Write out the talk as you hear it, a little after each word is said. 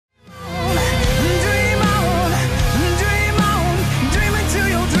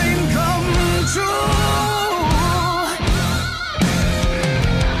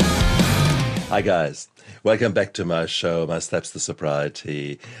Hi guys, welcome back to my show, My Steps to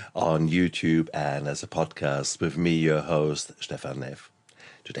Sobriety, on YouTube and as a podcast with me, your host, Stefan Neff.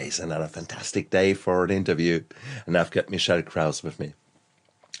 Today is another fantastic day for an interview, and I've got Michelle Krause with me.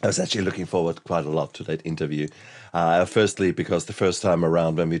 I was actually looking forward quite a lot to that interview. Firstly, because the first time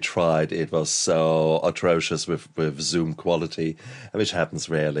around when we tried, it was so atrocious with Zoom quality, which happens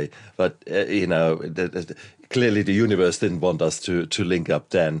rarely. But, clearly the universe didn't want us to link up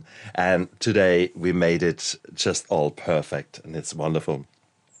then. And today we made it just all perfect, and it's wonderful.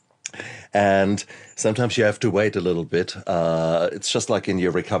 And sometimes you have to wait a little bit. It's just like in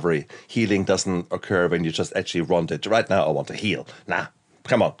your recovery. Healing doesn't occur when you just actually want it. Right now, I want to heal. Nah,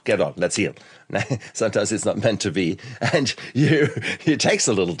 come on, get on, let's heal. Sometimes it's not meant to be. And it takes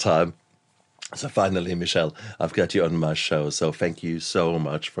a little time. So finally, Michelle, I've got you on my show. So thank you so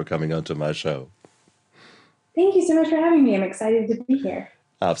much for coming onto my show. Thank you so much for having me. I'm excited to be here.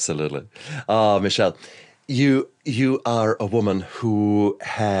 Absolutely. Michelle, you are a woman who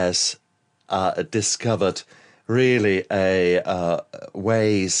has discovered really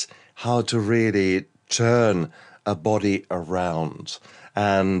ways how to really turn a body around.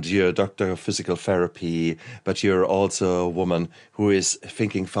 And you're a doctor of physical therapy, but you're also a woman who is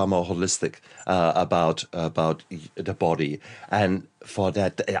thinking far more holistic about the body. And for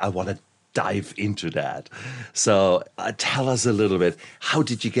that, I want to dive into that. So tell us a little bit, how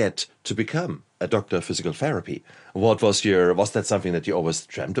did you get to become a doctor of physical therapy? Was that something that you always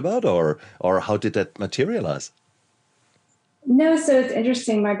dreamt about, or how did that materialize? No, so it's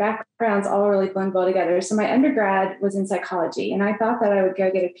interesting. My background's all really blend well together. So my undergrad was in psychology, and I thought that I would go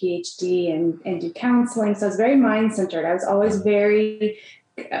get a PhD and do counseling. So I was very mind-centered. I was always very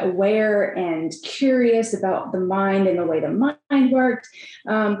aware and curious about the mind and the way the mind worked.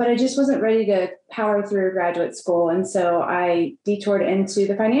 But I just wasn't ready to power through graduate school. And so I detoured into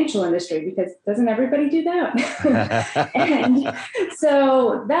the financial industry because doesn't everybody do that? And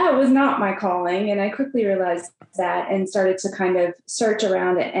so that was not my calling. And I quickly realized that and started to kind of search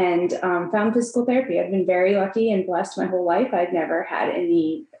around it and found physical therapy. I've been very lucky and blessed my whole life. I'd never had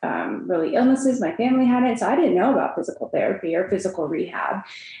any really illnesses. My family had it. So I didn't know about physical therapy or physical rehab,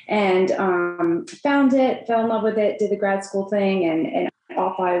 and found it, fell in love with it, did the grad school thing, and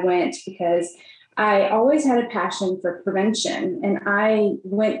off I went because I always had a passion for prevention. And I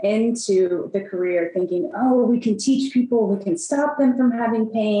went into the career thinking, oh, we can teach people, we can stop them from having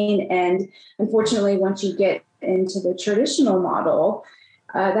pain. And unfortunately, once you get into the traditional model,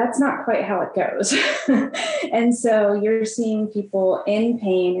 that's not quite how it goes. And so you're seeing people in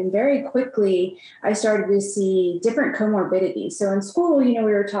pain. And very quickly, I started to see different comorbidities. So in school, we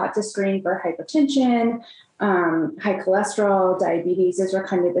were taught to screen for hypertension, high cholesterol, diabetes. Those were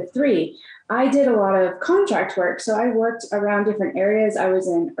kind of the three. I did a lot of contract work. So I worked around different areas. I was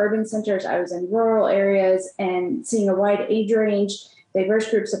in urban centers, I was in rural areas, and seeing a wide age range, diverse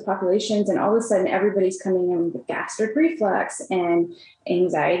groups of populations. And all of a sudden, everybody's coming in with gastric reflux and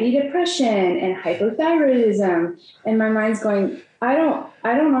anxiety, depression, and hypothyroidism. And my mind's going, I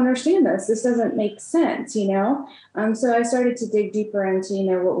don't understand this. This doesn't make sense, So I started to dig deeper into,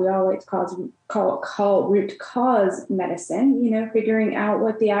 what we all like to call root cause medicine, figuring out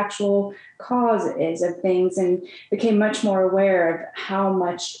what the actual cause is of things, and became much more aware of how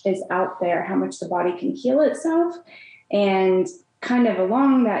much is out there, how much the body can heal itself. And kind of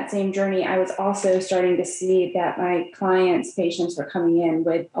along that same journey, I was also starting to see that my patients were coming in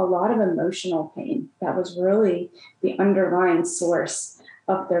with a lot of emotional pain. That was really the underlying source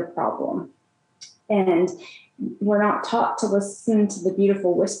of their problem. And we're not taught to listen to the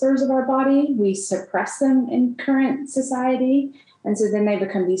beautiful whispers of our body. We suppress them in current society. And so then they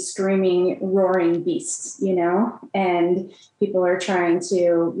become these screaming, roaring beasts, and people are trying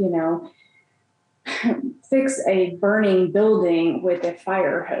to, fix a burning building with a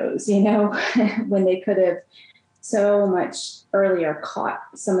fire hose, when they could have so much earlier caught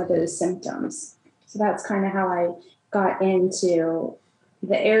some of those symptoms. So that's kind of how I got into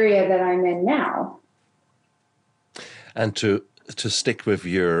the area that I'm in now. And to stick with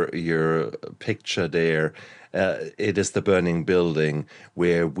your picture there, it is the burning building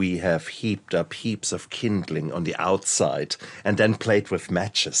where we have heaped up heaps of kindling on the outside and then played with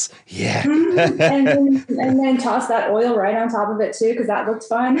matches. Yeah. and then toss that oil right on top of it too, because that looks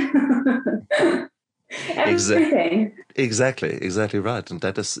fun. Everything. Exactly right. And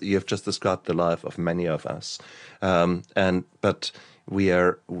that is, you have just described the life of many of us. But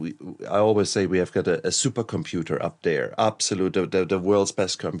I always say we have got a supercomputer up there, absolute, the world's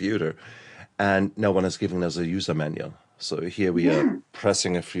best computer. And no one has given us a user manual. So here we are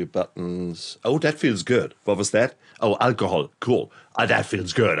pressing a few buttons. Oh, that feels good. What was that? Oh, alcohol. Cool. That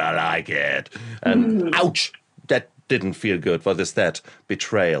feels good. I like it. And ouch, that didn't feel good. What is that?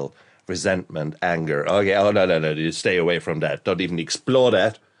 Betrayal, resentment, anger. Okay. Oh, no. You stay away from that. Don't even explore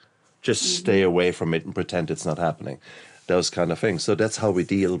that. Just stay away from it and pretend it's not happening. Those kind of things. So that's how we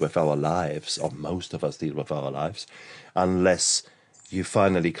deal with our lives, or most of us deal with our lives, unless you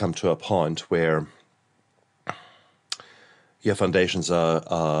finally come to a point where your foundations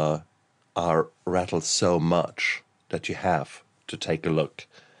are rattled so much that you have to take a look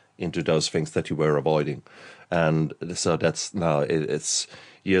into those things that you were avoiding. And so that's now it's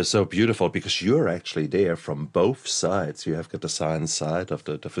you're so beautiful because you're actually there from both sides. You have got the science side of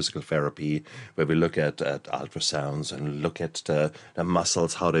the physical therapy where we look at ultrasounds and look at the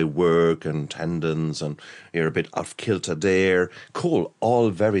muscles, how they work, and tendons, and you're a bit off kilter there. Cool, all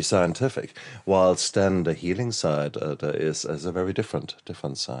very scientific. Whilst then the healing side there is a very different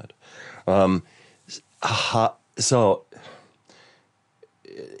side. So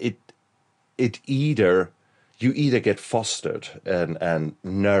it either you either get fostered and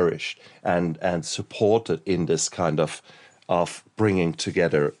nourished and supported in this kind of bringing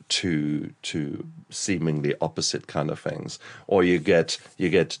together two seemingly opposite kind of things, or you get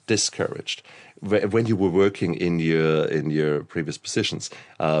discouraged. When you were working in your previous positions,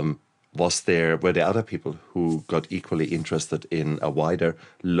 were there other people who got equally interested in a wider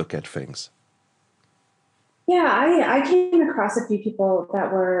look at things? Yeah, I came across a few people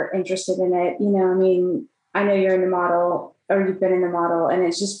that were interested in it. I mean, I know you're in the model or you've been in the model, and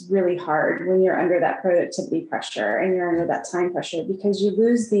it's just really hard when you're under that productivity pressure and you're under that time pressure, because you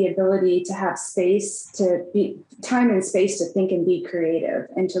lose the ability to have time and space to think and be creative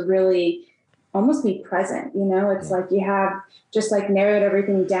and to really almost be present. It's like you have just like narrowed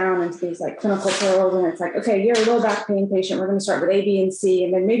everything down into these like clinical pearls, and it's like, okay, you're a low back pain patient. We're going to start with A, B, and C,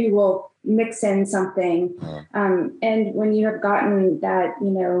 and then maybe we'll mix in something. And when you have gotten that,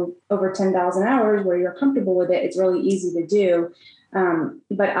 over 10,000 hours where you're comfortable with it, it's really easy to do.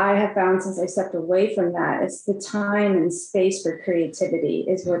 But I have found since I stepped away from that, it's the time and space for creativity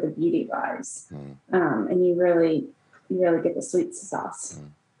is where the beauty lies. And you really get the sweet sauce.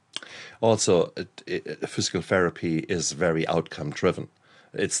 Also, physical therapy is very outcome driven.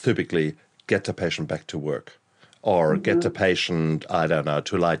 It's typically get the patient back to work, or get the patient, I don't know,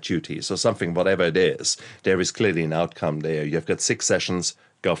 to light duties or something, whatever it is. There is clearly an outcome there. You've got 6 sessions,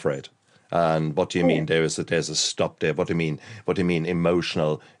 go for it. And what do you mean? There's a stop there. What do you mean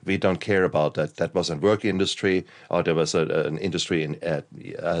emotional? We don't care about that. That was a work industry, or there was an industry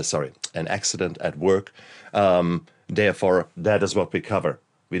an accident at work. Therefore, that is what we cover.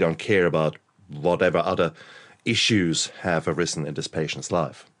 We don't care about whatever other issues have arisen in this patient's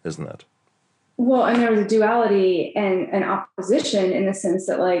life, isn't it? Well, and there was a duality and an opposition in the sense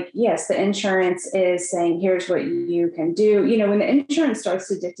that, like, yes, the insurance is saying, here's what you can do. When the insurance starts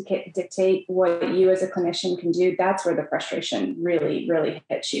to dictate what you as a clinician can do, that's where the frustration really, really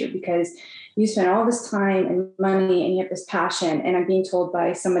hits you, because you spend all this time and money and you have this passion, and I'm being told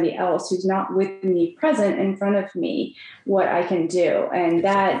by somebody else who's not with me, present in front of me, what I can do. And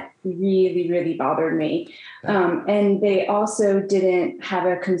that really, really bothered me. And they also didn't have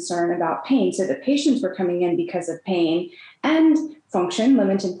a concern about pain. So the patients were coming in because of pain and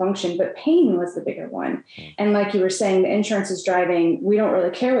limited function, but pain was the bigger one. And like you were saying, the insurance is driving, we don't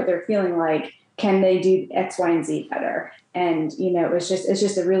really care what they're feeling like. Can they do X, Y, and Z better? And, it's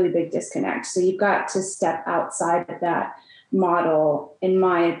just a really big disconnect. So you've got to step outside of that model, in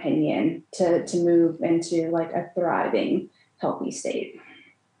my opinion, to move into like a thriving, healthy state.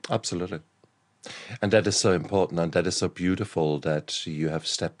 Absolutely. And that is so important, and that is so beautiful that you have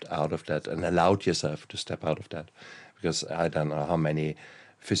stepped out of that and allowed yourself to step out of that. Because I don't know how many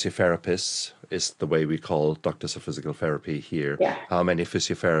physiotherapists, is the way we call doctors of physical therapy here, how many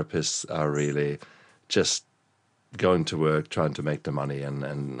physiotherapists are really just going to work, trying to make the money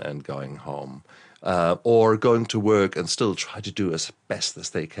and going home. Or going to work and still try to do as best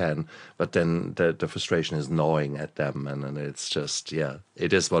as they can, but then the frustration is gnawing at them, and it's just,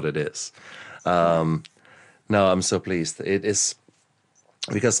 it is what it is. No, I'm so pleased. It is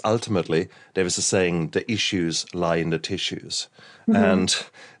because ultimately there is a saying, the issues lie in the tissues. And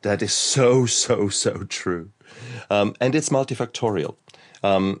that is so true. And it's multifactorial.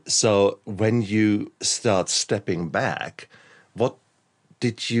 So when you start stepping back, what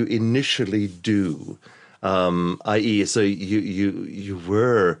did you initially do? I.e., so you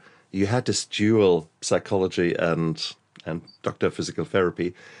had this dual psychology and doctor of physical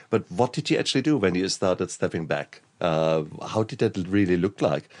therapy, but what did you actually do when you started stepping back? How did that really look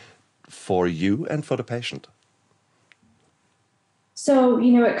like for you and for the patient? So,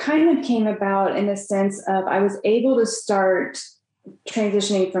 it kind of came about in the sense of I was able to start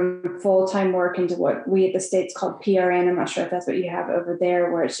transitioning from full-time work into what we at the States called PRN. I'm not sure if that's what you have over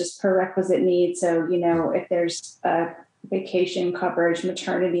there, where it's just prerequisite needs. So, if there's vacation coverage,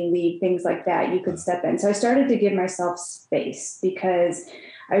 maternity leave, things like that, you could step in. So I started to give myself space because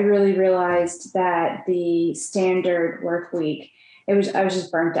I really realized that the standard work week, I was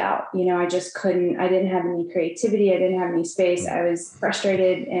just burnt out. I just couldn't, I didn't have any creativity. I didn't have any space. I was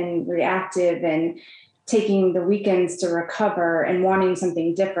frustrated and reactive and taking the weekends to recover and wanting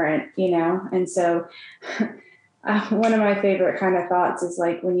something different, And so one of my favorite kind of thoughts is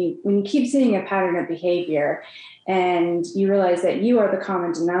like when you keep seeing a pattern of behavior and you realize that you are the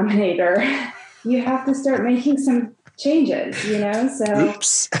common denominator, you have to start making some changes, So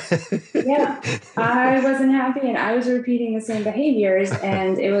Oops. yeah, I wasn't happy and I was repeating the same behaviors,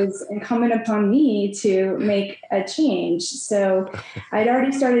 and it was incumbent upon me to make a change. So I'd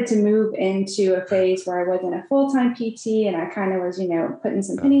already started to move into a phase where I wasn't a full-time PT, and I kind of was, putting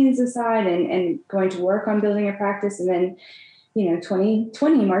some pennies aside and going to work on building a practice. And then,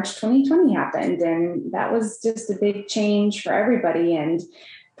 March 2020 happened, and that was just a big change for everybody. And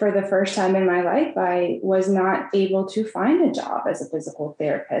for the first time in my life, I was not able to find a job as a physical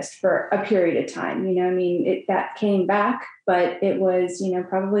therapist for a period of time. That came back, but it was,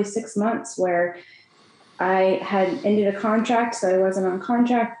 probably 6 months where I had ended a contract. So I wasn't on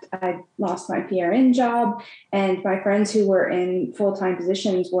contract. I lost my PRN job, and my friends who were in full-time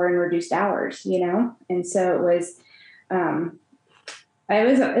positions were in reduced hours, And so it was,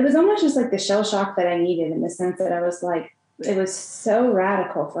 it was almost just like the shell shock that I needed, in the sense that I was like, it was so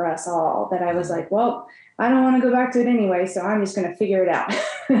radical for us all that I was like, well, I don't want to go back to it anyway, so I'm just going to figure it out.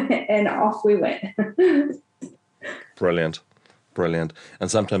 And off we went. Brilliant. And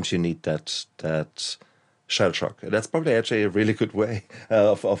sometimes you need that shell shock. That's probably actually a really good way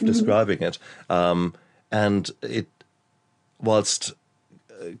of describing it. And it, whilst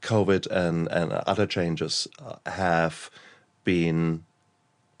COVID and other changes have been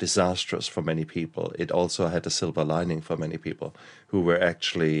disastrous for many people, it also had a silver lining for many people who were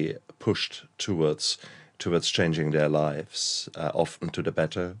actually pushed towards changing their lives, often to the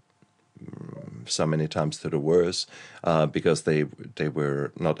better, so many times to the worse, because they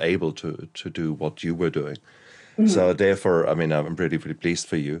were not able to do what you were doing. Mm-hmm. So therefore, I'm really, really pleased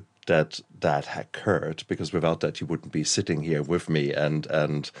for you that occurred, because without that you wouldn't be sitting here with me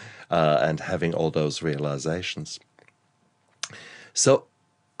and having all those realizations. So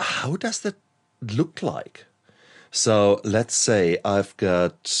how does that look like? So let's say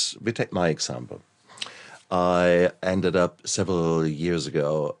we take my example. I ended up several years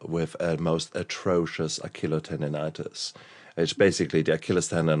ago with a most atrocious Achillotendinitis. It's basically the Achilles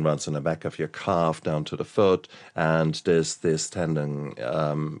tendon runs on the back of your calf down to the foot, and this tendon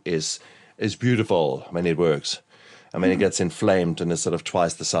is beautiful when it works. It gets inflamed and is sort of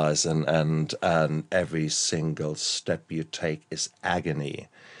twice the size, and every single step you take is agony.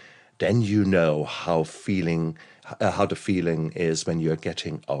 Then you know how the feeling is when you're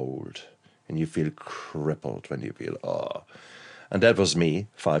getting old, and you feel crippled when you feel And that was me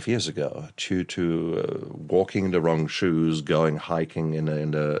 5 years ago, due to walking in the wrong shoes, going hiking in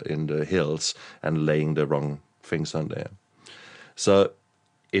the hills, and laying the wrong things on there. So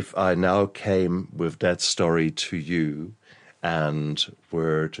if I now came with that story to you and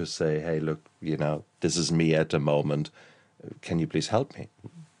were to say, hey, look, this is me at the moment, can you please help me?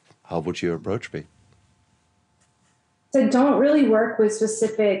 How would your approach be? So don't really work with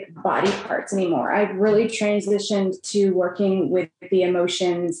specific body parts anymore. I've really transitioned to working with the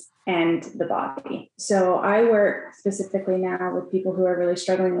emotions and the body. So I work specifically now with people who are really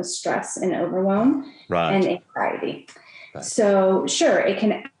struggling with stress and overwhelm and anxiety. Right. So sure, it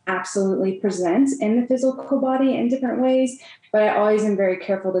can absolutely present in the physical body in different ways, but I always am very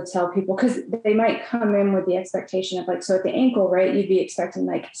careful to tell people, because they might come in with the expectation of like, so at the ankle, right, you'd be expecting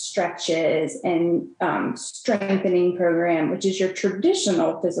like stretches and strengthening program, which is your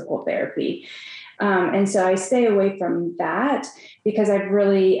traditional physical therapy. And so I stay away from that, because I've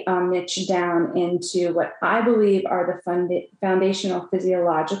really niched down into what I believe are the foundational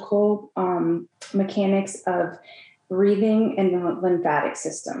physiological mechanics of breathing and the lymphatic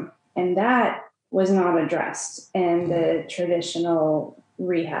system. And that was not addressed in the traditional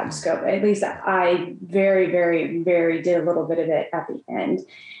rehab scope. At least I very, very, very did a little bit of it at the end.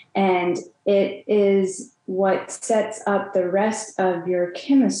 And it is what sets up the rest of your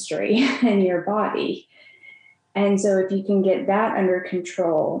chemistry in your body. And so if you can get that under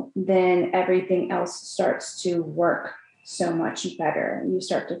control, then everything else starts to work so much better. You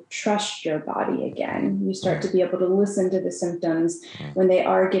start to trust your body again. You start to be able to listen to the symptoms when they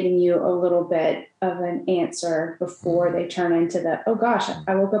are giving you a little bit of an answer before they turn into the, oh gosh,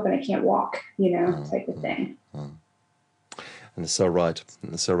 I woke up and I can't walk, type of thing. And it's so right.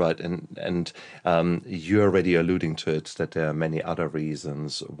 It's so right. And you're already alluding to it, that there are many other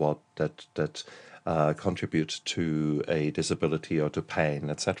reasons that contribute to a disability or to pain,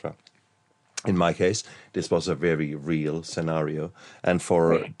 etc. In my case, this was a very real scenario. And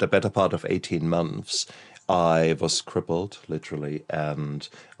for the better part of 18 months, I was crippled, literally, and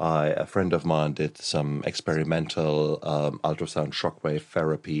a friend of mine did some experimental ultrasound shockwave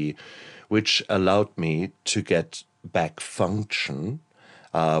therapy, which allowed me to get back function.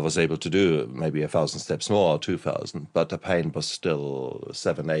 I was able to do maybe 1,000 steps more, or 2,000, but the pain was still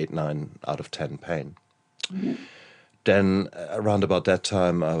 7, 8, 9 out of 10 pain. Mm-hmm. Then around about that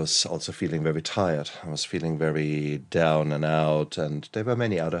time, I was also feeling very tired. I was feeling very down and out, and there were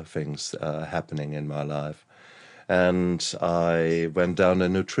many other things happening in my life. And I went down a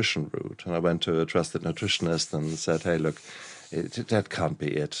nutrition route, and I went to a trusted nutritionist and said, hey, look, that can't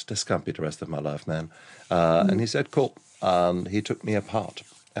be it. This can't be the rest of my life, man. And he said, cool. He took me apart,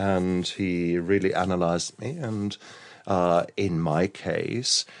 and he really analyzed me. And in my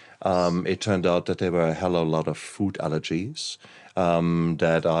case, it turned out that there were a hell of a lot of food allergies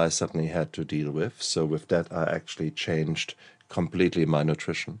that I suddenly had to deal with. So with that, I actually changed completely my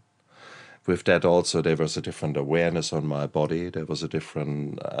nutrition. With that also, there was a different awareness on my body. There was a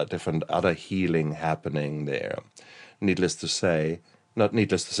different other healing happening there. Needless to say,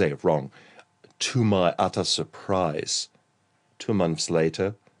 wrong. To my utter surprise, 2 months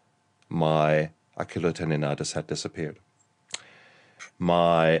later, my Achilles tendinitis had disappeared.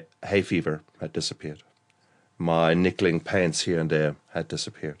 My hay fever had disappeared. My niggling pains here and there had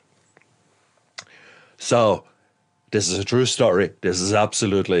disappeared. So, this is a true story. This is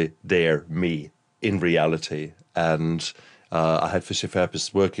absolutely me in reality. And I had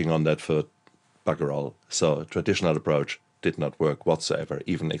physiotherapists working on that for bugger all. So traditional approach did not work whatsoever,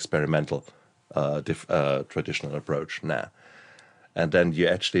 even experimental traditional approach, nah. And then you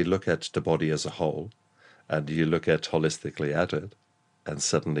actually look at the body as a whole, and you look at holistically at it, and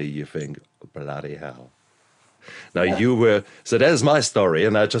suddenly you think, bloody hell. Now so that is my story,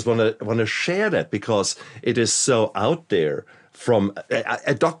 and I just want to share that because it is so out there. From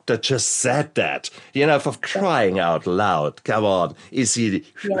a doctor just said that, for crying out loud. Come on, has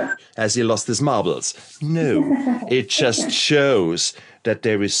he lost his marbles? No, it just shows that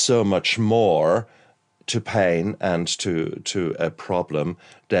there is so much more to pain and to a problem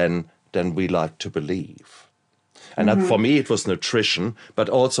than we like to believe. And for me, it was nutrition, but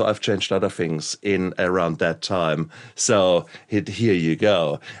also I've changed other things in around that time. So here you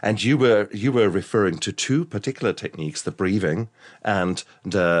go. And you were referring to two particular techniques, the breathing and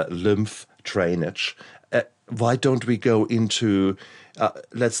the lymph drainage. Why don't we go into,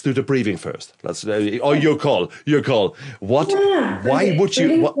 let's do the breathing first. Your call. What? Yeah, why would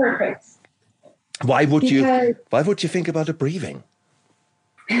you? Perfect. Why would you think about the breathing?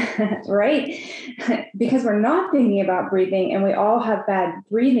 Right? Because we're not thinking about breathing, and we all have bad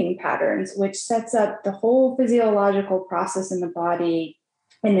breathing patterns, which sets up the whole physiological process in the body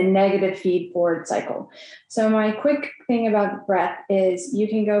in a negative feed forward cycle. So my quick thing about breath is you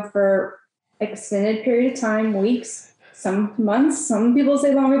can go for extended period of time, weeks, some months, some people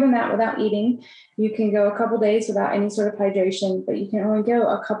say longer than that without eating. You can go a couple days without any sort of hydration, but you can only go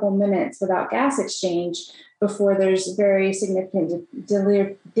a couple minutes without gas exchange before there's very significant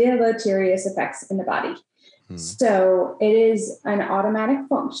deleterious effects in the body. So it is an automatic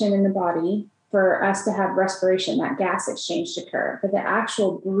function in the body for us to have respiration, that gas exchange to occur. But the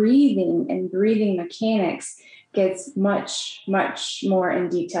actual breathing and breathing mechanics gets much, much more in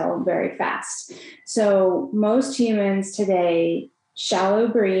detail very fast. So most humans today shallow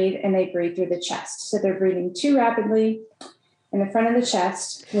breathe, and they breathe through the chest. So they're breathing too rapidly in the front of the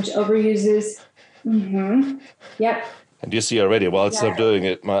chest, which overuses. Yep. And you see already, whilst I'm doing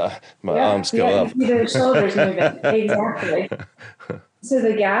it, my arms go up. You see the shoulders moving. Exactly. So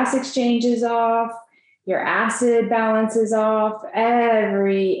the gas exchange is off. Your acid balance is off.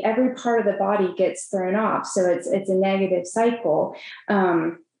 Every part of the body gets thrown off. So it's a negative cycle.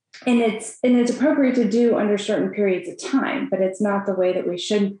 And it's appropriate to do under certain periods of time, but it's not the way that we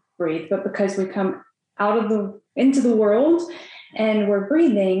should breathe. But because we come into the world and we're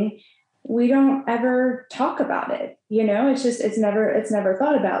breathing, we don't ever talk about it. It's never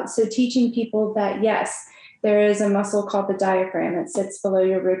thought about. So teaching people that, yes, there is a muscle called the diaphragm. It sits below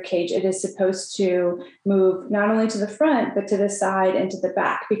your rib cage. It is supposed to move not only to the front, but to the side and to the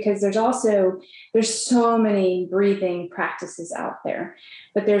back, because there's so many breathing practices out there.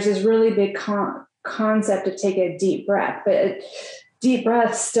 But there's this really big concept to take a deep breath. But a deep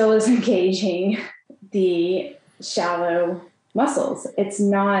breath still is engaging the shallow muscles. It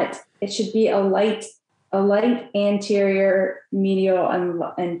should be a light anterior, medial,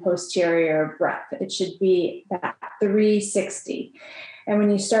 and posterior breath. It should be that 360. And when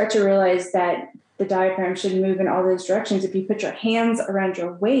you start to realize that the diaphragm should move in all those directions, if you put your hands around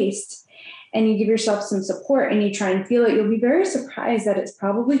your waist and you give yourself some support and you try and feel it, you'll be very surprised that it's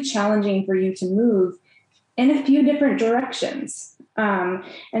probably challenging for you to move in a few different directions.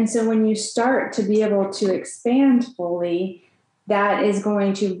 And so when you start to be able to expand fully, that is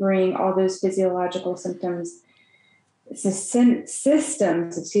going to bring all those physiological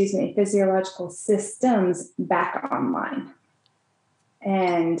physiological systems back online.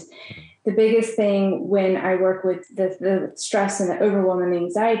 And the biggest thing when I work with the stress and the overwhelm and the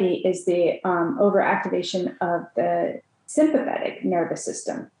anxiety is the overactivation of the sympathetic nervous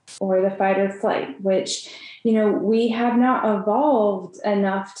system, or the fight or flight, which, we have not evolved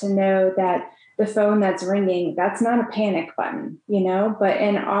enough to know that the phone that's ringing, that's not a panic button, but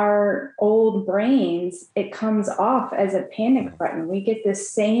in our old brains, it comes off as a panic button. We get the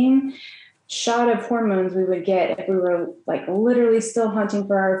same shot of hormones we would get if we were like literally still hunting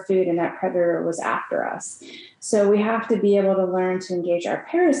for our food and that predator was after us. So we have to be able to learn to engage our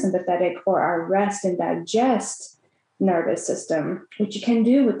parasympathetic, or our rest and digest nervous system, which you can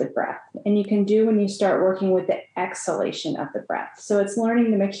do with the breath, and you can do when you start working with the exhalation of the breath. So it's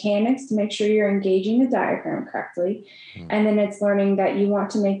learning the mechanics to make sure you're engaging the diaphragm correctly. And then it's learning that you want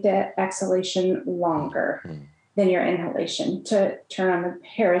to make the exhalation longer than your inhalation to turn on the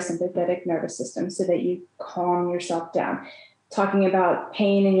parasympathetic nervous system so that you calm yourself down. Talking about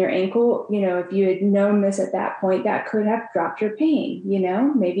pain in your ankle, if you had known this at that point, that could have dropped your pain.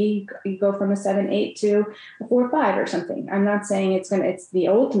 Maybe you go from a 7-8 to a 4-5 or something. I'm not saying it's the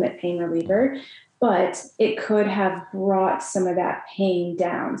ultimate pain reliever, but it could have brought some of that pain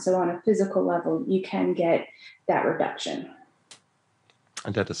down. So on a physical level, you can get that reduction.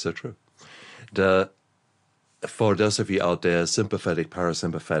 And that is so true. For those of you out there, sympathetic,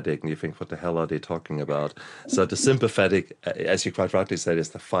 parasympathetic, and you think, what the hell are they talking about? So the sympathetic, as you quite rightly said, is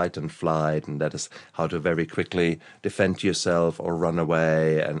the fight and flight, and that is how to very quickly defend yourself or run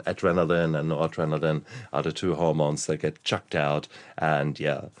away. And adrenaline and noradrenaline are the two hormones that get chucked out. And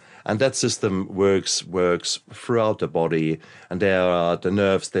that system works throughout the body. And there are the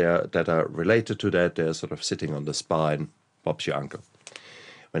nerves there that are related to that. They're sort of sitting on the spine. Bob's your uncle.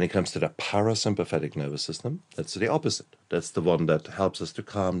 When it comes to the parasympathetic nervous system, that's the opposite. That's the one that helps us to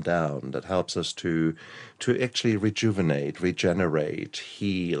calm down, that helps us to actually rejuvenate, regenerate,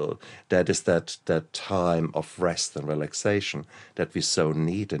 heal. That is that time of rest and relaxation that we so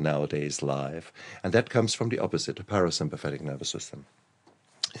need in nowadays life. And that comes from the opposite, the parasympathetic nervous system.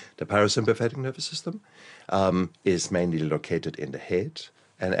 The parasympathetic nervous system is mainly located in the head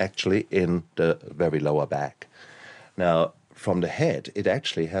and actually in the very lower back. Now, from the head, it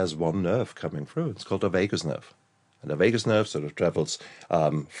actually has one nerve coming through. It's called the vagus nerve. And the vagus nerve sort of travels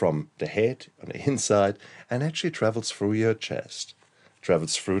from the head on the inside and actually travels through your chest,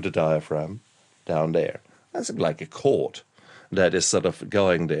 travels through the diaphragm down there. That's like a cord that is sort of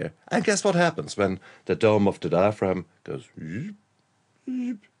going there. And guess what happens when the dome of the diaphragm goes...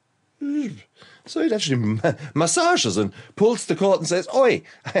 So it actually massages and pulls the cord and says, "Oi,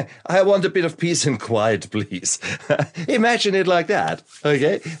 I want a bit of peace and quiet, please." Imagine it like that,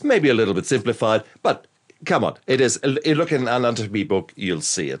 okay? Maybe a little bit simplified, but come on, it is. Look in an anatomy book, you'll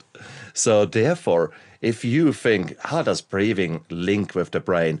see it. So therefore, if you think, how does breathing link with the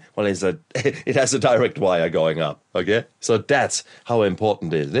brain? Well, it has a direct wire going up, okay? So that's how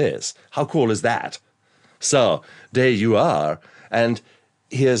important it is. How cool is that? So there you are, and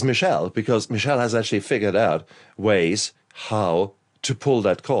here's Michelle, because Michelle has actually figured out ways how to pull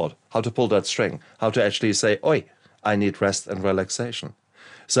that cord, how to pull that string, how to actually say, "Oi, I need rest and relaxation."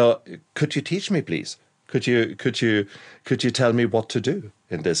 So could you teach me, please? Could you tell me what to do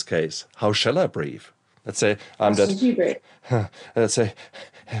in this case? How shall I breathe? Let's say I'm that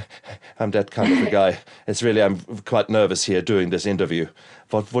kind of a guy. I'm quite nervous here doing this interview.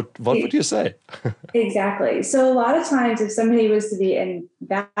 What would you say? Exactly. So a lot of times if somebody was to be in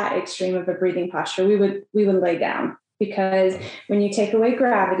that extreme of a breathing posture, we would lay down, because when you take away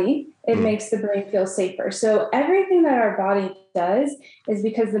gravity, it makes the brain feel safer. So everything that our body does is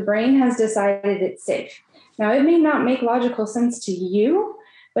because the brain has decided it's safe. Now, it may not make logical sense to you,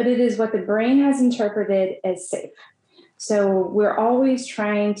 but it is what the brain has interpreted as safe. So we're always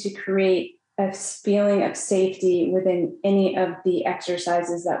trying to create a feeling of safety within any of the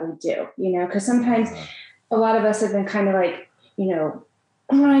exercises that we do, because sometimes a lot of us have been kind of like,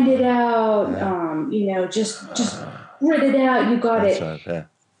 grind it out, just grit it out. You got That's it. right, yeah.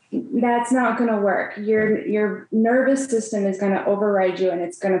 That's not going to work. Your nervous system is going to override you, and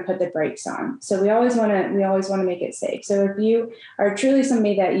it's going to put the brakes on. So we always want to make it safe. So if you are truly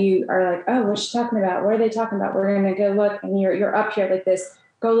somebody that you are like, oh, what's she talking about? What are they talking about? We're going to go look, and you're up here like this.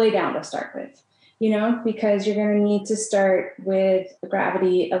 Go lay down to start with, because you're going to need to start with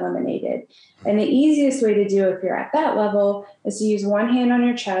gravity eliminated. And the easiest way to do if you're at that level is to use one hand on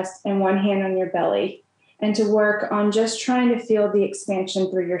your chest and one hand on your belly, and to work on just trying to feel the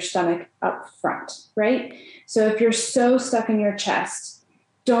expansion through your stomach up front, right? So if you're so stuck in your chest,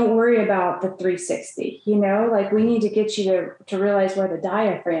 don't worry about the 360, like we need to get you to realize where the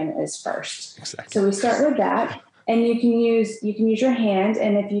diaphragm is first. Exactly. So we start with that, and you can use your hand,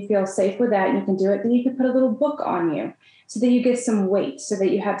 and if you feel safe with that, you can do it, then you can put a little book on you so that you get some weight, so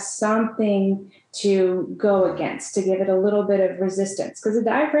that you have something to go against, to give it a little bit of resistance, because the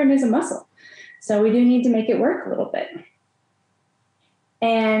diaphragm is a muscle. So we do need to make it work a little bit.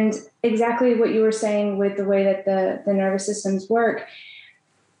 And exactly what you were saying with the way that the nervous systems work,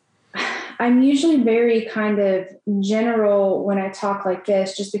 I'm usually very kind of general when I talk like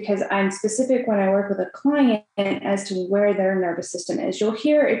this, just because I'm specific when I work with a client as to where their nervous system is. You'll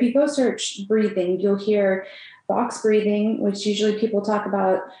hear, if you go search breathing, you'll hear box breathing, which usually people talk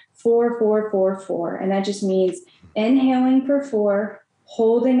about 4, 4, 4, 4. And that just means inhaling for 4,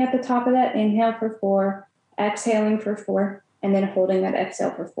 holding at the top of that inhale for 4, exhaling for 4, and then holding that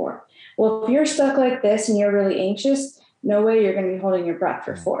exhale for 4. Well, if you're stuck like this and you're really anxious, no way you're going to be holding your breath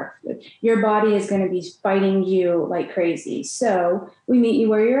for 4. Your body is going to be fighting you like crazy. So we meet you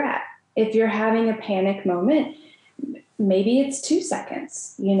where you're at. If you're having a panic moment, maybe it's 2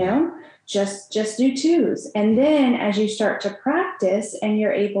 seconds, just do 2s. And then as you start to practice and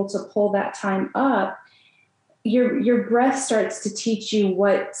you're able to pull that time up, your breath starts to teach you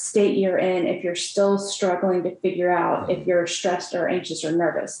what state you're in if you're still struggling to figure out if you're stressed or anxious or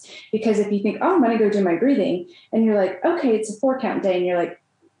nervous. Because if you think, oh, I'm going to go do my breathing, and you're like, okay, it's a 4-count day, and you're like,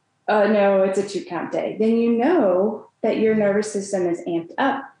 no, it's a 2-count day, then you know that your nervous system is amped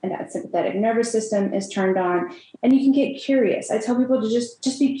up and that sympathetic nervous system is turned on, and you can get curious. I tell people to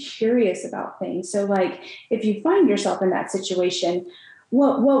just be curious about things. So like if you find yourself in that situation,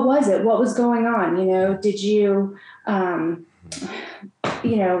 what was it? What was going on? Did you,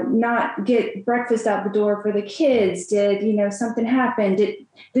 not get breakfast out the door for the kids? Did, something happen? Did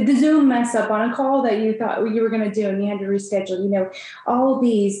the Zoom mess up on a call that you thought you were going to do and you had to reschedule? All of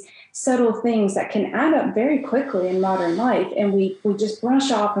these subtle things that can add up very quickly in modern life. And we just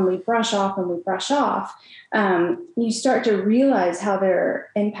brush off and we brush off and we brush off. You start to realize how they're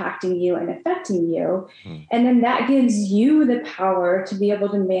impacting you and affecting you. And then that gives you the power to be able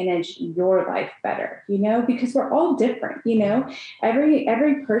to manage your life better, because we're all different,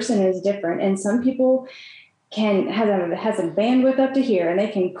 every person is different. And some people has a bandwidth up to here and they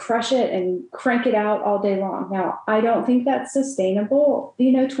can crush it and crank it out all day long. Now, I don't think that's sustainable,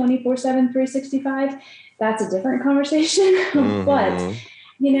 24/7, 365. That's a different conversation. But,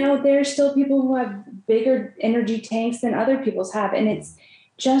 there's still people who have bigger energy tanks than other people's have. And it's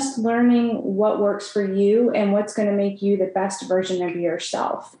just learning what works for you and what's going to make you the best version of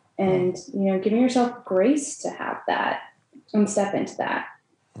yourself. And, giving yourself grace to have that and step into that.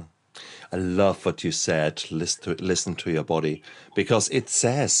 I love what you said, listen to your body, because it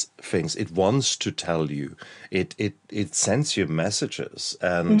says things, it wants to tell you, it sends you messages,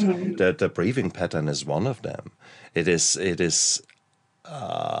 and the breathing pattern is one of them. It is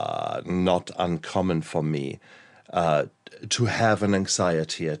not uncommon for me to have an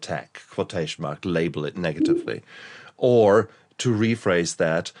anxiety attack, quotation mark, label it negatively, or to rephrase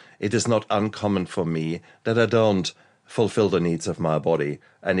that, it is not uncommon for me that I don't fulfill the needs of my body.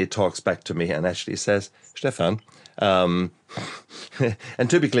 And it talks back to me and actually says, Stefan, and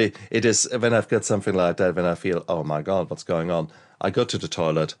typically it is when I've got something like that, when I feel, oh my God, what's going on? I go to the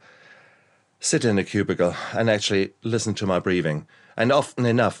toilet, sit in a cubicle and actually listen to my breathing. And often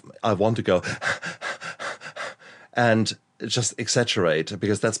enough, I want to go and just exaggerate,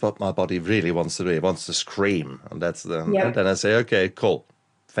 because that's what my body really wants to do. It wants to scream. And and then I say, okay, cool.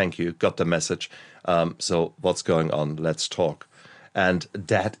 Thank you. Got the message. So what's going on? Let's talk. And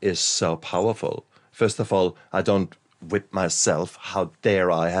that is so powerful. First of all, I don't whip myself. How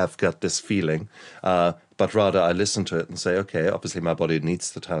dare I have got this feeling? But rather I listen to it and say, okay, obviously my body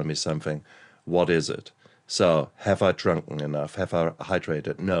needs to tell me something. What is it? So, have I drunken enough? Have I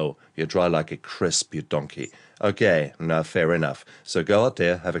hydrated? No. You're dry like a crisp, you donkey. Okay, now fair enough. So go out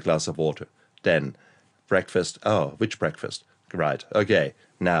there, have a glass of water. Then, breakfast. Oh, which breakfast? Right. Okay,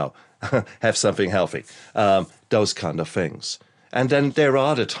 now have something healthy. Those kind of things. And then there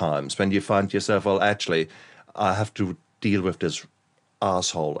are the times when you find yourself, well, actually, I have to deal with this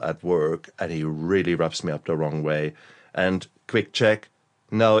asshole at work and he really rubs me up the wrong way. And quick check,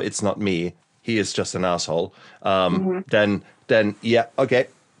 no, it's not me. He is just an asshole. Mhm. Then yeah, okay,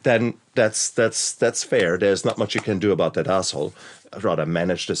 then that's fair. There's not much you can do about that asshole. I'd rather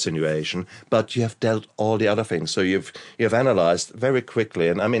manage the situation, but you have dealt all the other things. So you've analyzed very quickly,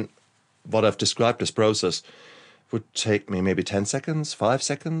 and I mean, what I've described this process would take me maybe 10 seconds, 5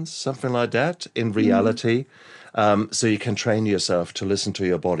 seconds, something like that in Mhm. reality. So you can train yourself to listen to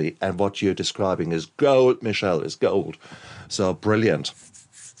your body. And what you're describing is gold, Michelle, is gold. So brilliant.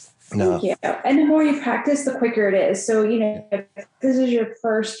 Thank No. you. And the more you practice, the quicker it is. So, if this is your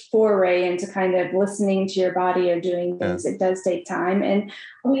first foray into kind of listening to your body or doing Yeah. things, it does take time. And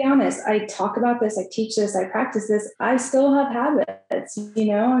I'll be honest, I talk about this, I teach this, I practice this. I still have habits,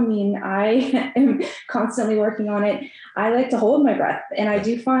 I mean, I am constantly working on it. I like to hold my breath. And I Yeah.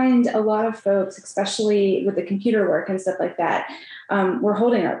 do find a lot of folks, especially with the computer work and stuff like that, we're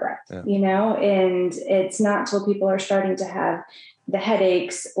holding our breath, Yeah. and it's not till people are starting to have the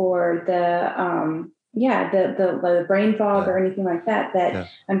headaches or the brain fog Yeah. or anything like that, that Yeah.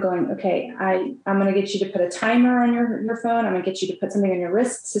 I'm going, okay, I'm going to get you to put a timer on your phone. I'm going to get you to put something on your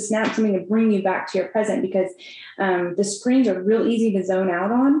wrists to snap something to bring you back to your present, because the screens are real easy to zone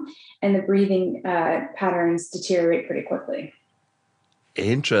out on, and the breathing patterns deteriorate pretty quickly.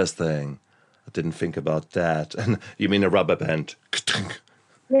 Interesting. I didn't think about that. And you mean a rubber band?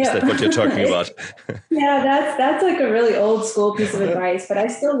 Is that what you're talking Yeah. about? Yeah, that's like a really old school piece of advice, but I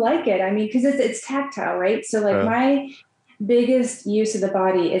still like it. I mean, because it's tactile, right? So like Uh, my biggest use of the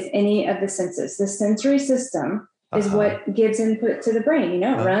body is any of the senses. The sensory system is uh-huh. what gives input to the brain.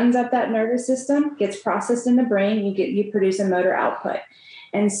 It Uh, runs up that nervous system, gets processed in the brain, you produce a motor output.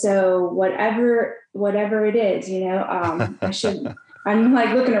 And so whatever it is, I'm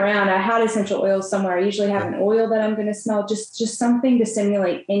like looking around. I had essential oils somewhere. I usually have yeah. an oil that I'm going to smell. Just something to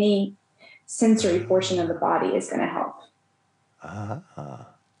simulate any sensory portion of the body is going to help.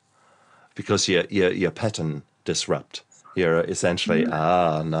 Because your pattern disrupt. You're essentially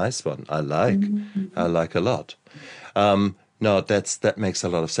nice one. I Mhm. like a lot. No, that makes a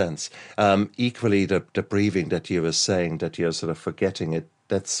lot of sense. Equally, the breathing that you were saying that you're sort of forgetting it.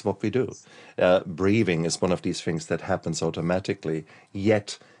 That's what we do. Breathing is one of these things that happens automatically.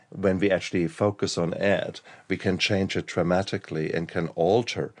 Yet, when we actually focus on it, we can change it dramatically and can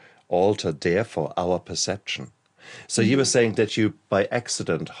alter therefore our perception. So you were Mhm. saying that you by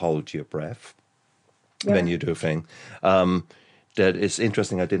accident hold your breath when Yep. you do a thing. That is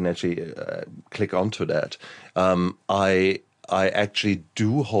interesting. I didn't actually click onto that. I actually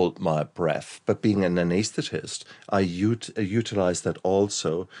do hold my breath, but being an anesthetist, I utilize that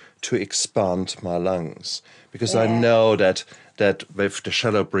also to expand my lungs because I Yeah. know that with the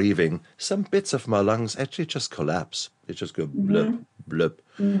shallow breathing, some bits of my lungs actually just collapse. They just go blub Hmm. blub,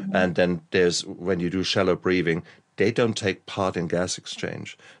 Hmm. and then there's when you do shallow breathing, they don't take part in gas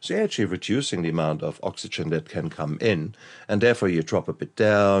exchange. So you're actually reducing the amount of oxygen that can come in, and therefore you drop a bit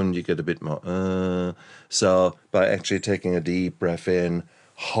down, you get a bit more. So by actually taking a deep breath in,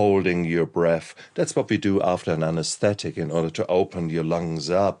 holding your breath, that's what we do after an anesthetic in order to open your lungs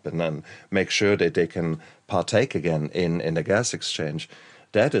up and then make sure that they can partake again in the gas exchange.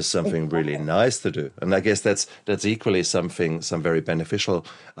 That is something really Exactly. nice to do, and I guess that's equally some very beneficial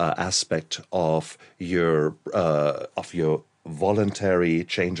aspect of your voluntary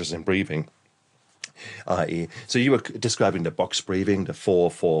changes in breathing, i.e., so you were describing the box breathing, the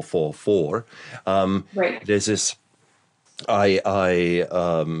 4-4-4-4. Right. There's this. I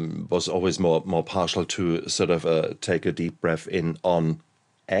was always more partial to sort of take a deep breath in on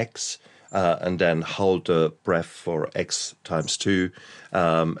X, and then hold the breath for X times two,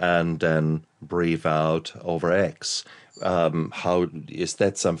 and then breathe out over X. How is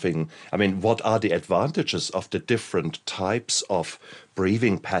that something? I mean, what are the advantages of the different types of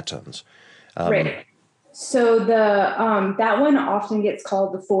breathing patterns? Right. So the that one often gets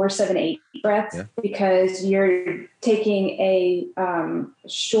called the 4-7-8 breath, Yeah, because you're taking a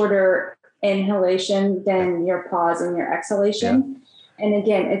shorter inhalation yeah, than your pause and your yeah. exhalation. And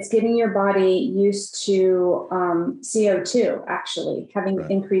again, it's getting your body used to CO2, actually, having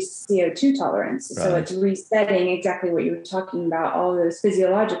increased CO2 tolerance. So it's resetting exactly what you were talking about, all those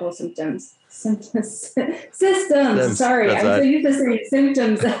physiological systems. Systems. Sorry, I'm so used to saying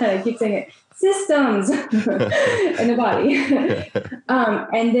symptoms. I keep saying it. Systems in the body.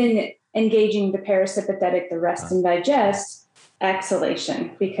 And then engaging the parasympathetic, the rest and digest,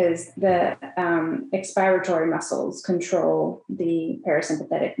 exhalation, because the expiratory muscles control the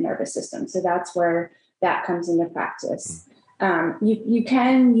parasympathetic nervous system. So that's where that comes into practice. You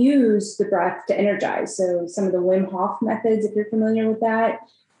can use the breath to energize. So some of the Wim Hof methods, if you're familiar with that,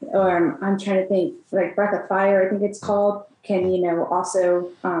 or I'm trying to think, like breath of fire, I think it's called, can, also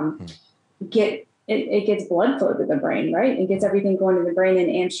get, it gets blood flow to the brain, right? It gets everything going to the brain and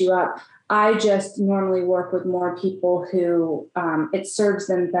amps you up. I just normally work with more people who it serves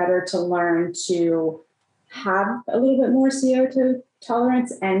them better to learn to have a little bit more CO2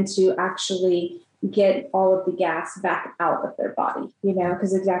 tolerance and to actually get all of the gas back out of their body,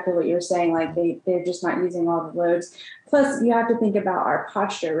 because exactly what you're saying, like they're just not using all the loads. Plus you have to think about our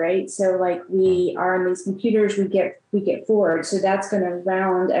posture, right? So like we are on these computers, we get forward. So that's going to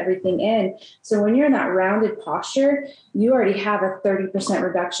round everything in. So when you're in that rounded posture, you already have a 30%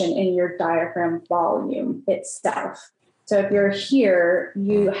 reduction in your diaphragm volume itself. So if you're here,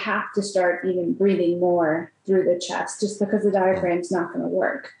 you have to start even breathing more through the chest, just because the diaphragm's not going to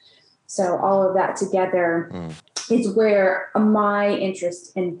work. So all of that together is where my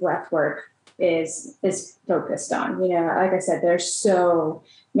interest in breath work is focused on. Like I said, there's so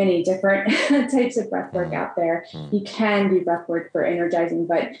many different types of breath work out there. You can do breath work for energizing,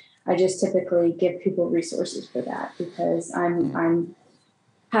 but I just typically give people resources for that because I'm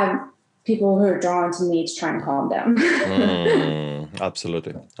have people who are drawn to me to try and calm down.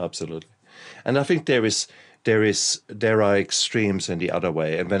 Absolutely. And I think there are extremes in the other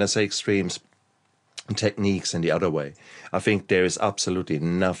way. And when I say extremes, techniques in the other way, I think there is absolutely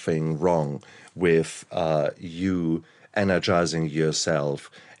nothing wrong with you energizing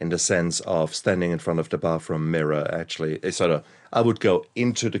yourself in the sense of standing in front of the bathroom mirror. Actually, I would go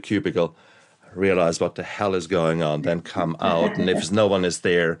into the cubicle, realize what the hell is going on, then come out. And if no one is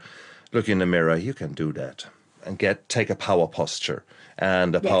there, look in the mirror. You can do that and take a power posture.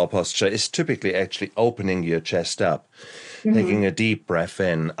 And the power posture is typically actually opening your chest up, taking a deep breath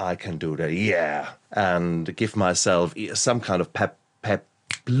in. I can do that, and give myself some kind of pep,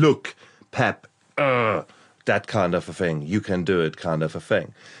 that kind of a thing. You can do it kind of a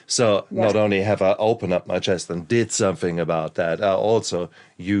thing. So not only have I opened up my chest and did something about that, I also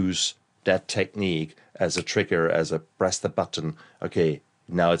use that technique as a trigger, as a press the button. Okay,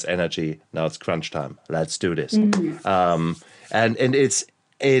 now it's energy. Now it's crunch time. Let's do this. And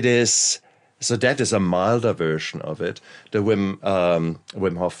it is so that is a milder version of it. The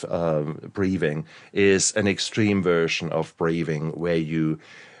Wim Hof breathing is an extreme version of breathing where you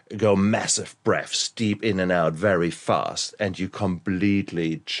go massive breaths deep in and out very fast, and you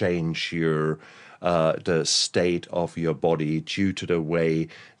completely change your the state of your body due to the way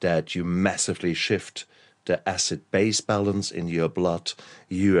that you massively shift the acid-base balance in your blood.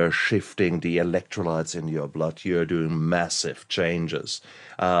 You are shifting the electrolytes in your blood. You are doing massive changes,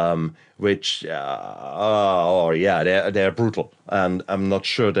 which, they're brutal. And I'm not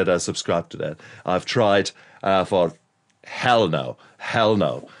sure that I subscribe to that. I've tried, for hell no.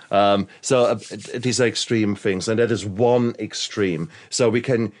 So these are extreme things, and that is one extreme. So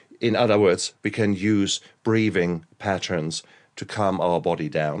in other words, we can use breathing patterns to calm our body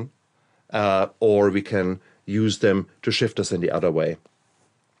down. Or we can use them to shift us in the other way.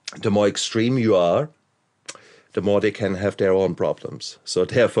 The more extreme you are, the more they can have their own problems. So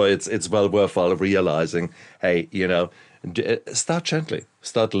therefore, it's well worthwhile realizing, hey, start gently,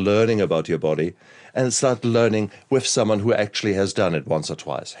 start learning about your body, and start learning with someone who actually has done it once or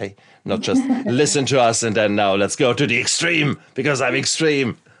twice. Hey, not just listen to us and then now let's go to the extreme because I'm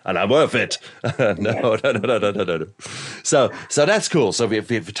extreme. And I'm worth it. No. So that's cool. So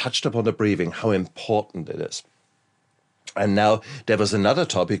we've touched upon the breathing, how important it is. And now there was another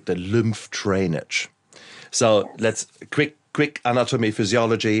topic, the lymph drainage. So let's quick anatomy,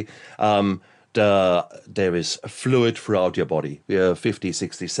 physiology. There is fluid throughout your body. We are 50,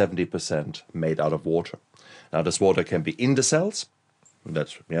 60, 70% made out of water. Now this water can be in the cells.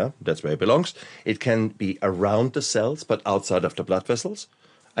 That's where it belongs. It can be around the cells, but outside of the blood vessels.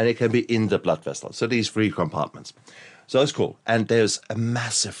 And it can be in the blood vessels. So these three compartments. So it's cool. And there's a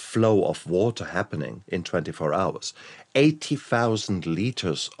massive flow of water happening in 24 hours. 80,000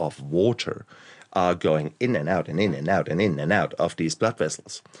 liters of water are going in and out and in and out and in and out of these blood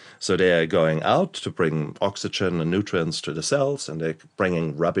vessels. So they are going out to bring oxygen and nutrients to the cells, and they're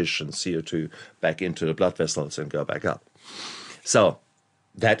bringing rubbish and CO2 back into the blood vessels and go back up. So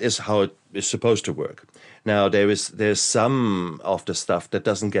that is how it is supposed to work. Now, there's some of the stuff that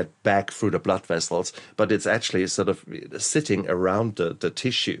doesn't get back through the blood vessels, but it's actually sort of sitting around the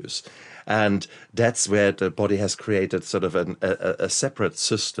tissues. And that's where the body has created sort of a separate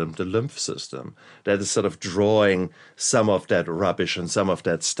system, the lymph system, that is sort of drawing some of that rubbish and some of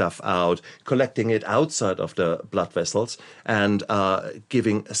that stuff out, collecting it outside of the blood vessels, and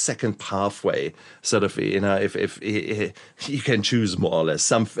giving a second pathway. Sort of, if you can choose more or less,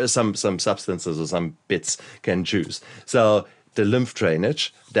 some substances or some bits can choose. So the lymph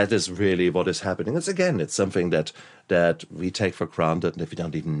drainage, that is really what is happening. It's something that we take for granted and if we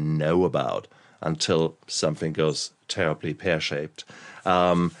don't even know about until something goes terribly pear-shaped.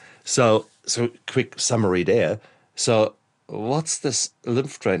 So quick summary there. So what's this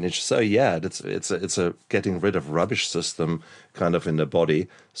lymph drainage? So yeah, it's a getting rid of rubbish system kind of in the body.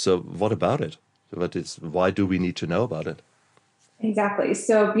 So what about it? Why do we need to know about it? Exactly.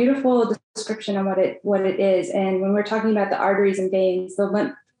 So beautiful description of what it is. And when we're talking about the arteries and veins,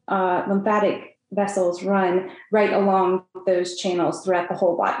 the lymphatic vessels run right along those channels throughout the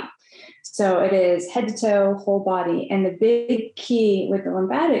whole body. So it is head to toe, whole body. And the big key with the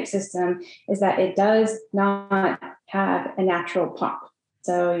lymphatic system is that it does not have a natural pump.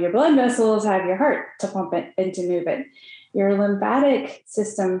 So your blood vessels have your heart to pump it and to move it. Your lymphatic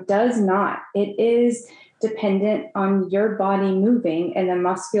system does not. It is dependent on your body moving and the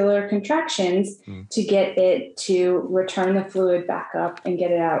muscular contractions to get it to return the fluid back up and get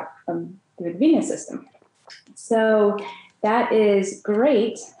it out through the venous system. So that is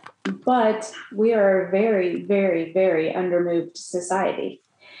great, but we are a very, very, very undermoved society.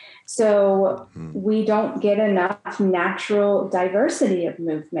 So we don't get enough natural diversity of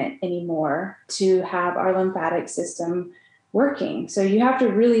movement anymore to have our lymphatic system working. So you have to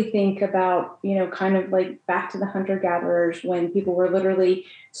really think about, kind of like back to the hunter-gatherers when people were literally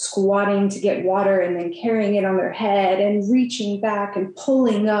squatting to get water and then carrying it on their head and reaching back and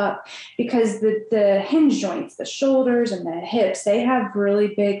pulling up because the hinge joints, the shoulders and the hips, they have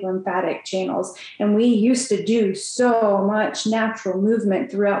really big lymphatic channels. And we used to do so much natural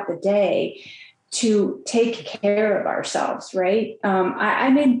movement throughout the day to take care of ourselves, right? I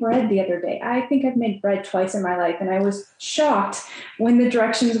made bread the other day. I think I've made bread twice in my life. And I was shocked when the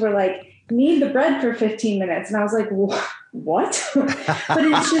directions were like, knead the bread for 15 minutes. And I was like, what? But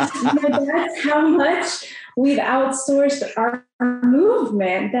it's just, that's how much we've outsourced our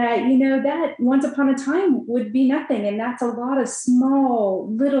movement that, that once upon a time would be nothing. And that's a lot of small,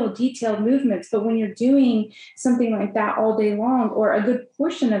 little detailed movements. But when you're doing something like that all day long or a good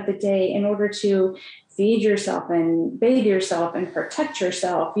portion of the day in order to feed yourself and bathe yourself and protect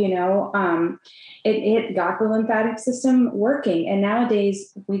yourself, it got the lymphatic system working. And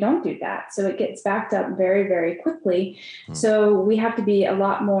nowadays we don't do that. So it gets backed up very, very quickly. So we have to be a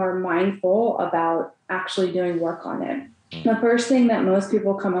lot more mindful about actually doing work on it. The first thing that most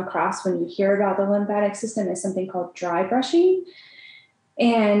people come across when you hear about the lymphatic system is something called dry brushing.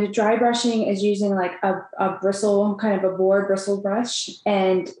 And dry brushing is using like a bristle, kind of a boar bristle brush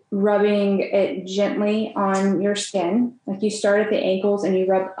and rubbing it gently on your skin. Like you start at the ankles and you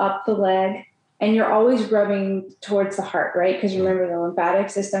rub up the leg and you're always rubbing towards the heart, right? Because remember the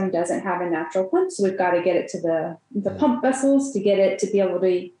lymphatic system doesn't have a natural pump. So we've got to get it to the pump vessels to get it to be able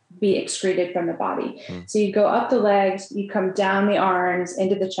to be excreted from the body. So you go up the legs, you come down the arms,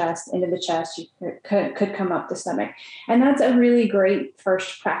 into the chest, you could come up the stomach. And that's a really great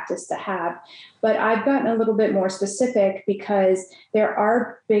first practice to have. But I've gotten a little bit more specific because there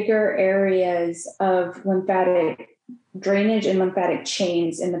are bigger areas of lymphatic drainage and lymphatic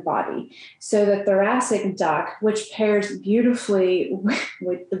chains in the body. So the thoracic duct, which pairs beautifully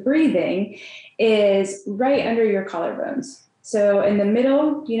with the breathing, is right under your collarbones. So in the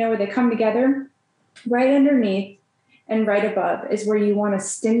middle, where they come together, right underneath and right above is where you want to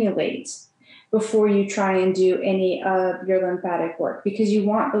stimulate before you try and do any of your lymphatic work, because you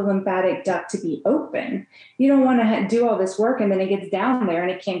want the lymphatic duct to be open. You don't want to do all this work and then it gets down there and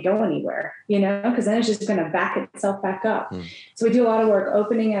it can't go anywhere, because then it's just going to back itself back up. So we do a lot of work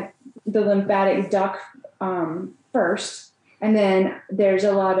opening up the lymphatic duct first. And then there's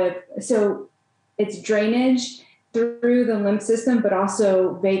a lot of, so it's drainage through the lymph system, but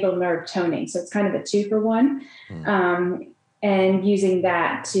also vagal nerve toning. So it's kind of a 2-for-1. And using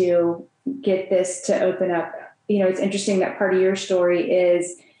that to get this to open up. It's interesting that part of your story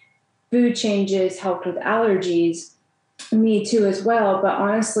is food changes helped with allergies. Me too, as well. But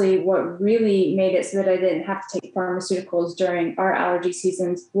honestly, what really made it so that I didn't have to take pharmaceuticals during our allergy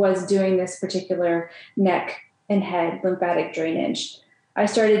seasons was doing this particular neck and head lymphatic drainage. I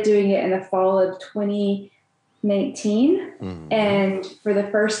started doing it in the fall of 2019. And for the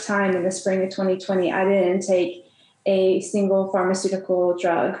first time in the spring of 2020, I didn't take a single pharmaceutical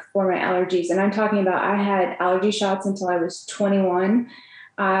drug for my allergies. And I'm talking about I had allergy shots until I was 21.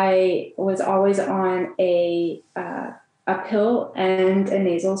 I was always on a pill and a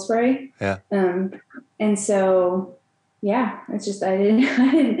nasal spray. Yeah. And so, yeah, it's just, I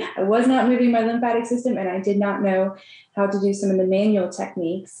was not moving my lymphatic system, and I did not know how to do some of the manual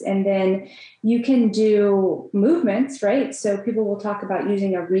techniques. And then you can do movements, right? So people will talk about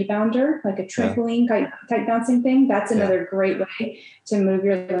using a rebounder, like a trampoline type bouncing thing. That's another great way to move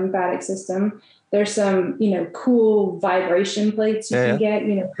your lymphatic system. There's some, cool vibration plates you can get,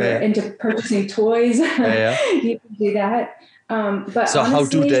 if you're into purchasing toys, you can do that. But so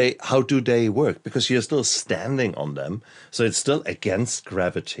honestly, how do they work? Because you're still standing on them, so it's still against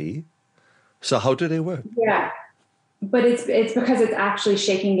gravity. So how do they work? Yeah, but it's because it's actually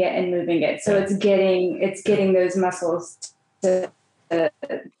shaking it and moving it. So it's getting those muscles to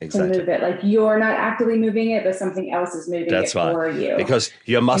move it. Like you're not actively moving it, but something else is moving it for you. Because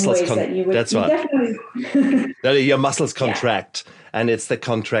your muscles that's right. Your muscles contract, and it's the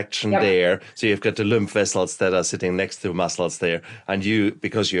contraction there. So you've got the lymph vessels that are sitting next to muscles there, and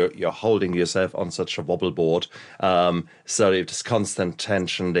because you're holding yourself on such a wobble board, so there's constant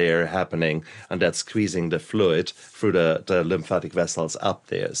tension there happening, and that's squeezing the fluid through the lymphatic vessels up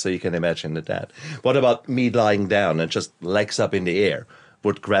there. So you can imagine that. What about me lying down and just legs up in the air?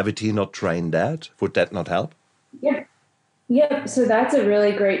 Would gravity not drain that? Would that not help? Yeah. Yep. So that's a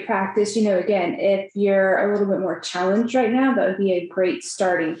really great practice. Again, if you're a little bit more challenged right now, that would be a great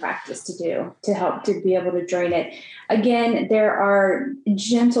starting practice to do to help to be able to drain it. Again, there are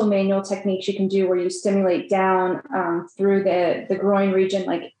gentle manual techniques you can do where you stimulate down through the groin region,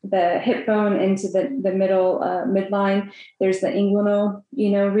 like the hip bone into the middle midline. There's the inguinal,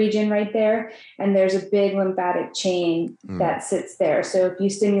 region right there. And there's a big lymphatic chain that sits there. So if you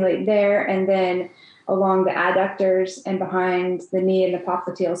stimulate there and then along the adductors and behind the knee and the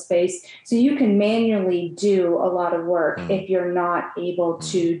popliteal space. So you can manually do a lot of work if you're not able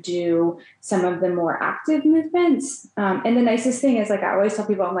to do some of the more active movements. And the nicest thing is, like I always tell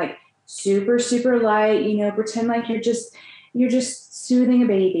people, I'm like super, super light, pretend like you're just soothing a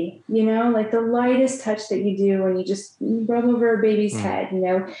baby, like the lightest touch that you do when you just rub over a baby's head,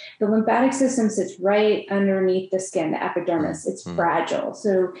 the lymphatic system sits right underneath the skin, the epidermis. It's fragile.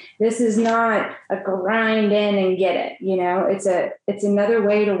 So this is not a grind in and get it, it's another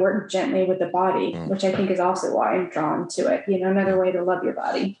way to work gently with the body, which I think is also why I'm drawn to it, another way to love your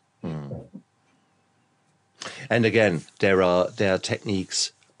body. And again, there are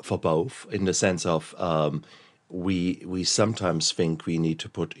techniques for both, in the sense of we sometimes think we need to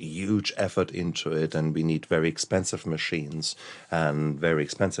put huge effort into it, and we need very expensive machines and very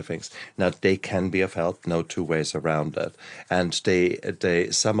expensive things. Now, they can be of help, no two ways around that. And they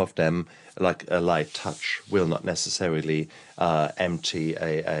some of them, like a light touch, will not necessarily empty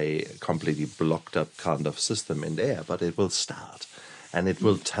a completely blocked up kind of system in there, but it will start. And it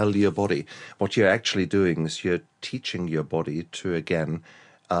will tell your body. What you're actually doing is you're teaching your body to, again,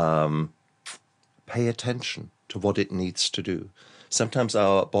 pay attention to what it needs to do. Sometimes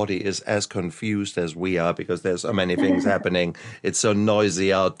our body is as confused as we are because there's so many things happening. It's so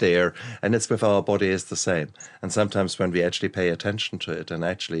noisy out there, and it's with our body is the same. And sometimes when we actually pay attention to it and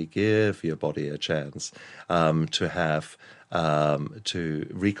actually give your body a chance to have to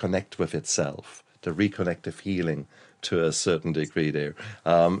reconnect with itself, to reconnect the feeling to a certain degree,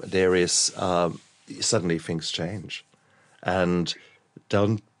 there is suddenly things change, and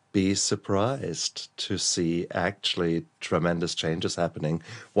don't be surprised to see actually tremendous changes happening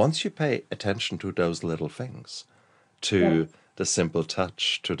once you pay attention to those little things, to the simple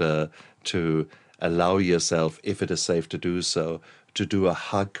touch, to allow yourself, if it is safe to do so, to do a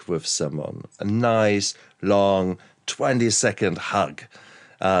hug with someone, a nice, long, 20-second hug.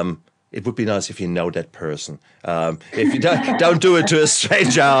 It would be nice if you know that person. If you don't do it to a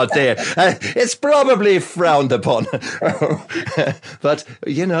stranger out there. It's probably frowned upon. But,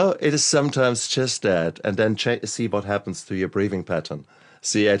 it is sometimes just that. And then see what happens to your breathing pattern.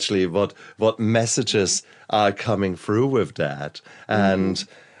 See actually what messages are coming through with that. And,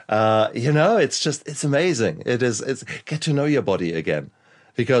 it's amazing. It's get to know your body again.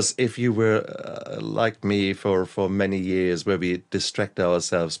 Because if you were like me for many years, where we distract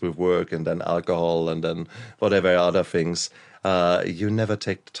ourselves with work and then alcohol and then whatever other things, you never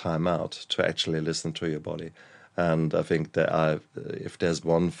take the time out to actually listen to your body. And I think that if there's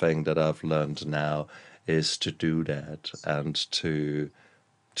one thing that I've learned now is to do that and to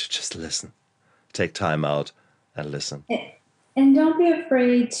just listen, take time out and listen. And don't be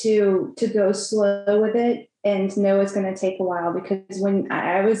afraid to go slow with it and know it's going to take a while, because when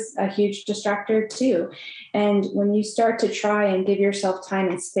I was a huge distractor too. And when you start to try and give yourself time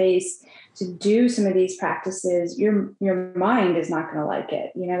and space to do some of these practices, your mind is not going to like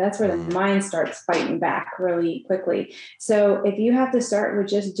it. That's where the mind starts fighting back really quickly. So if you have to start with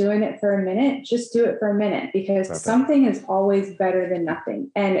just doing it for a minute, just do it for a minute, because Perfect. something is always better than nothing.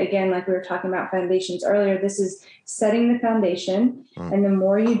 And again, like we were talking about foundations earlier, this is setting the foundation. And the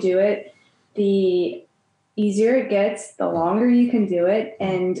more you do it, the easier it gets, the longer you can do it.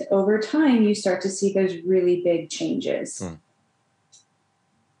 And over time, you start to see those really big changes.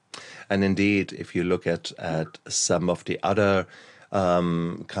 And indeed, if you look at some of the other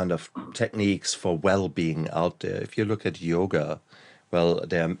kind of techniques for well-being out there, if you look at yoga, well,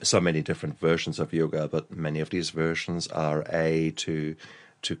 there are so many different versions of yoga, but many of these versions are to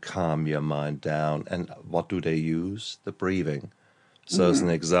calm your mind down. And what do they use? The breathing. So as an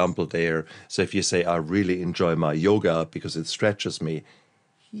example there, so if you say, I really enjoy my yoga because it stretches me,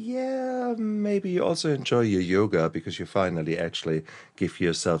 yeah, maybe you also enjoy your yoga because you finally actually give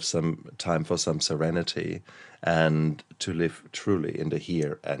yourself some time for some serenity and to live truly in the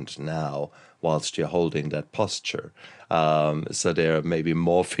here and now whilst you're holding that posture. So there are maybe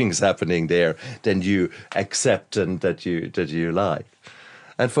more things happening there than you accept and that you like.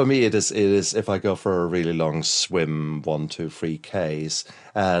 And for me, it is if I go for a really long swim, 1, 2, 3 Ks,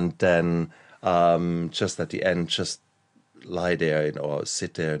 and then just at the end, just lie there or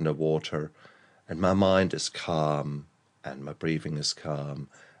sit there in the water, and my mind is calm and my breathing is calm,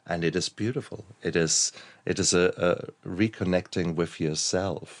 and it is beautiful. It is a reconnecting with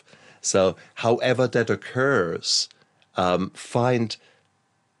yourself. So however that occurs, find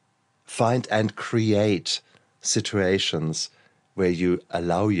and create situations where you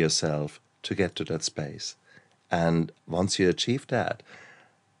allow yourself to get to that space. And once you achieve that,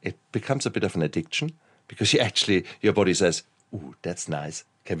 it becomes a bit of an addiction, because your body says, "Ooh, that's nice.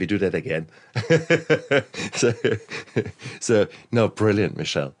 Can we do that again?" so no, brilliant,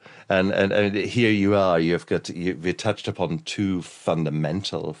 Michelle. And here you are. We touched upon two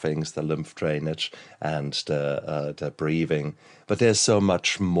fundamental things: the lymph drainage and the breathing. But there's so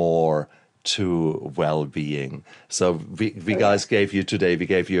much more to well-being. So we guys gave you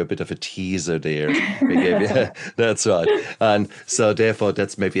a bit of a teaser there. We gave you, that's right. And so therefore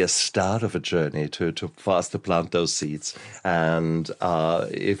that's maybe a start of a journey for us to plant those seeds. And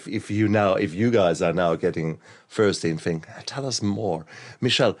if you guys are now getting thirsty and think, tell us more.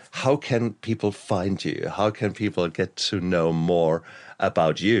 Michelle, how can people find you? How can people get to know more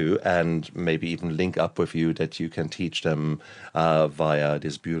about you and maybe even link up with you that you can teach them via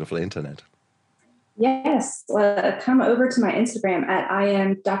this beautiful internet? Yes. Well, come over to my Instagram at I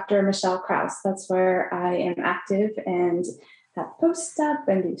am Dr. Michelle Krause. That's where I am active and have posts up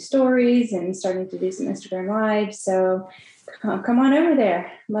and do stories and starting to do some Instagram Live. So come on over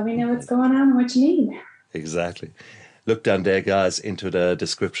there. Let me know what's going on and what you need. Exactly. Look down there, guys, into the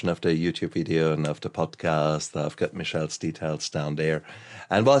description of the YouTube video and of the podcast. I've got Michelle's details down there.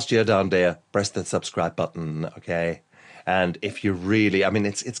 And whilst you're down there, press that subscribe button, okay? And if you really,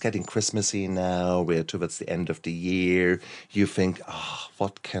 it's getting Christmassy now. We're towards the end of the year. You think,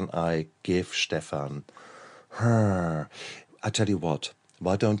 what can I give Stefan? I tell you what,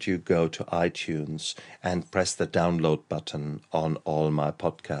 why don't you go to iTunes and press the download button on all my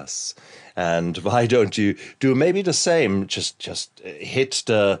podcasts? And why don't you do maybe the same? Just hit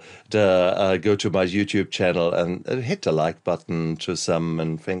the go to my YouTube channel and hit the like button to some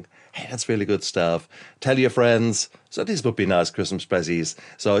and think, hey, that's really good stuff. Tell your friends. So these would be nice Christmas presents.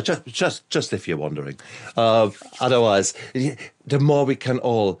 So just if you're wondering. Otherwise, the more we can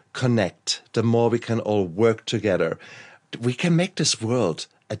all connect, the more we can all work together, we can make this world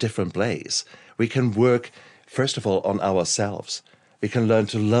a different place. We can work, first of all, on ourselves. We can learn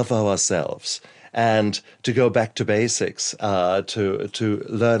to love ourselves and to go back to basics, to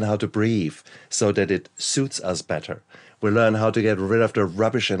learn how to breathe so that it suits us better. We learn how to get rid of the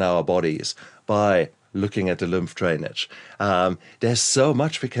rubbish in our bodies by looking at the lymph drainage. There's so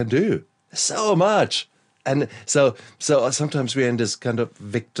much we can do. So much. And so sometimes we're in this kind of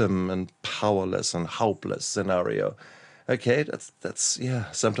victim and powerless and hopeless scenario. Okay, that's yeah,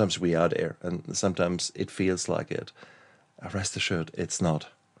 sometimes we are there and sometimes it feels like it. Rest assured, it's not.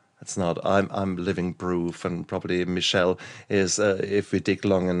 It's not. I'm living proof, and probably Michelle is. If we dig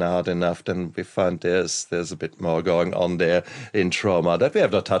long and hard enough, then we find there's a bit more going on there in trauma that we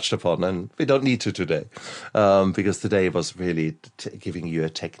have not touched upon, and we don't need to today, because today was really giving you a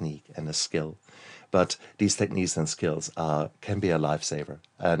technique and a skill. But these techniques and skills can be a lifesaver.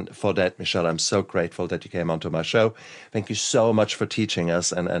 And for that, Michelle, I'm so grateful that you came onto my show. Thank you so much for teaching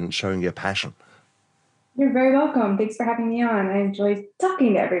us and showing your passion. You're very welcome. Thanks for having me on. I enjoy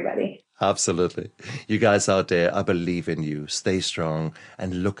talking to everybody. Absolutely. You guys out there, I believe in you. Stay strong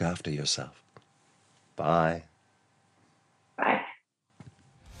and look after yourself. Bye.